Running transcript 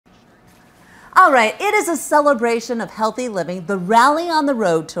All right, it is a celebration of healthy living. The Rally on the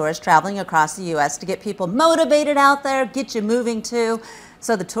Road tour is traveling across the U.S. to get people motivated out there, get you moving too.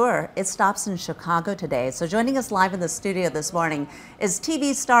 So the tour, it stops in Chicago today. So joining us live in the studio this morning is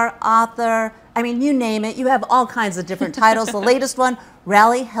TV star, author, I mean, you name it. You have all kinds of different titles. The latest one,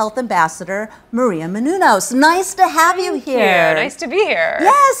 Rally Health Ambassador, Maria Menounos. Nice to have you here. Thank you. Nice to be here.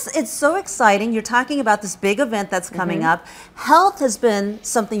 Yes, it's so exciting. You're talking about this big event that's coming up. Health has been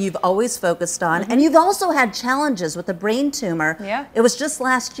something you've always focused on, and you've also had challenges with a brain tumor. Yeah. It was just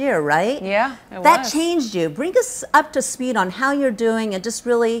last year, right? Yeah, it was. That changed you. Bring us up to speed on how you're doing and just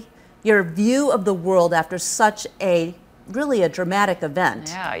really your view of the world after such a really a dramatic event.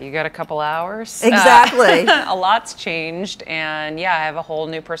 Yeah, you got a couple hours. Exactly. A lot's changed, and yeah, I have a whole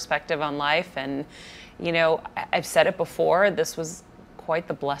new perspective on life. And you know, I've said it before, this was quite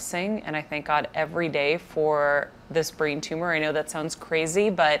the blessing, and I thank God every day for this brain tumor. I know that sounds crazy,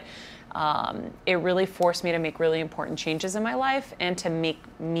 but it really forced me to make really important changes in my life and to make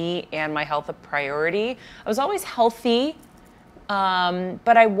me and my health a priority. I was always healthy,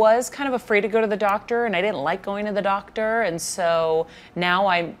 but I was kind of afraid to go to the doctor, and I didn't like going to the doctor. And so now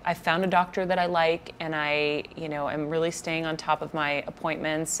I found a doctor that I like, and I'm really staying on top of my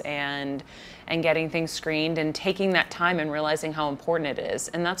appointments and getting things screened and taking that time and realizing how important it is.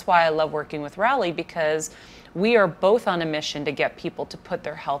 And that's why I love working with Rally, because we are both on a mission to get people to put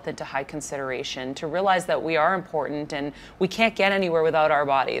their health into high consideration, to realize that we are important and we can't get anywhere without our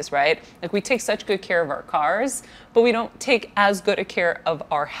bodies, right? Like, we take such good care of our cars, but we don't take as good a care of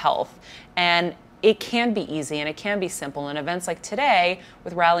our health. And it can be easy and it can be simple. And events like today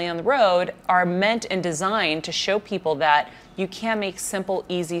with Rally on the Road are meant and designed to show people that you can make simple,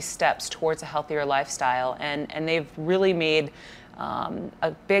 easy steps towards a healthier lifestyle. And they've really made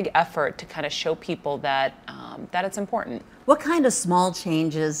a big effort to kind of show people that that it's important. What kind of small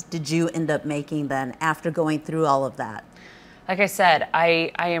changes did you end up making then after going through all of that? Like I said,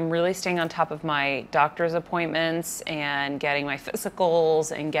 I am really staying on top of my doctor's appointments and getting my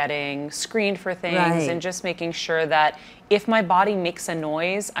physicals and getting screened for things, and just making sure that if my body makes a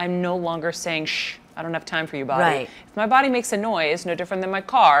noise, I'm no longer saying, shh, I don't have time for you, body. If my body makes a noise, no different than my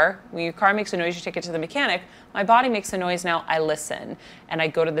car, when your car makes a noise, you take it to the mechanic. My body makes a noise now, I listen, and I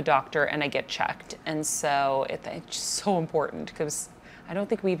go to the doctor and I get checked. And so it's just so important, because I don't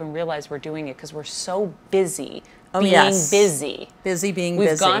think we even realize we're doing it because we're so busy being busy. Busy being busy.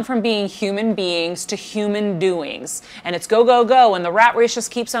 We've gone from being human beings to human doings. And it's go, go, go, and the rat race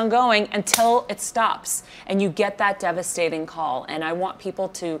just keeps on going until it stops. And you get that devastating call. And I want people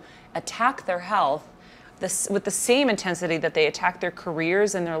to attack their health with the same intensity that they attack their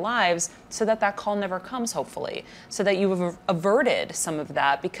careers and their lives, so that that call never comes, hopefully. So that you've averted some of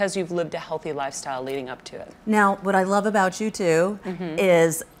that because you've lived a healthy lifestyle leading up to it. Now, what I love about you too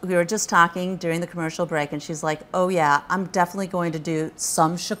is, we were just talking during the commercial break, and she's like, oh yeah, I'm definitely going to do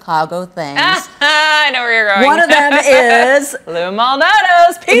some Chicago things. I know where you're going. One of them is Lou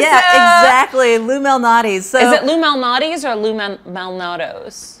Malnati's pizza. Yeah, exactly, Lou Malnati's. So, is it Lou Malnati's or Lou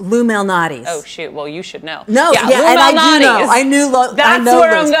Malnati's? Lou Malnati's. Oh shoot, well you should know. No, yeah, and I do know. I knew. That's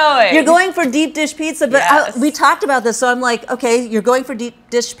where I'm going. You're going for deep dish pizza, but we talked about this, so I'm like, okay, you're going for deep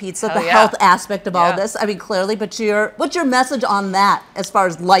dish pizza, the health aspect of all this. I mean, clearly, but what's your message on that as far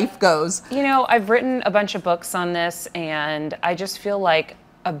as life goes? You know, I've written a bunch of books on this, and I just feel like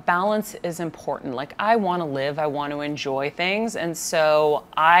a balance is important. Like, I want to live, I want to enjoy things, and so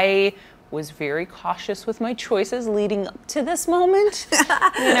I was very cautious with my choices leading up to this moment. You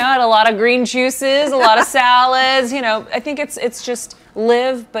know, I had a lot of green juices, a lot of salads. You know, I think it's just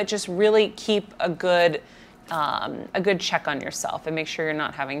live, but just really keep a good check on yourself and make sure you're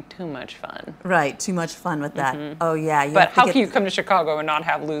not having too much fun. Right, too much fun with that. Oh yeah. But how can you come to Chicago and not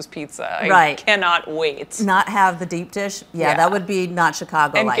have Lou's Pizza? I cannot wait. Not have the deep dish? Yeah, that would be not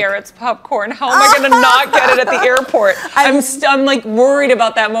Chicago-like. And Garrett's popcorn. How am I going to not get it at the airport? I'm like worried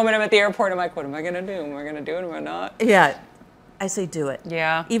about that moment. I'm at the airport. I'm like, what am I going to do? Am I going to do it? Am I not? Yeah. I say do it.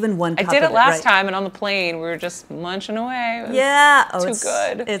 Yeah. Even one cup I did it last time, and on the plane, we were just munching away. It was too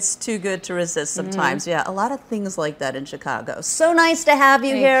good. It's too good to resist sometimes. Yeah, a lot of things like that in Chicago. So nice to have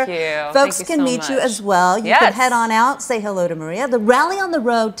you here. Thank you. Folks can meet you as well. You can head on out, say hello to Maria. The Rally on the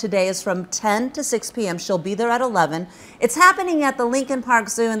Road today is from 10 to 6 p.m. She'll be there at 11. It's happening at the Lincoln Park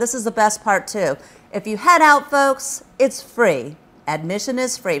Zoo, and this is the best part too. If you head out, folks, it's free. Admission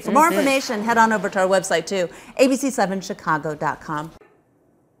is free. For more information, head on over to our website too, abc7chicago.com.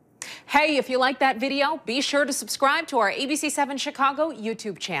 Hey, if you like that video, be sure to subscribe to our ABC7 Chicago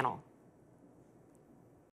YouTube channel.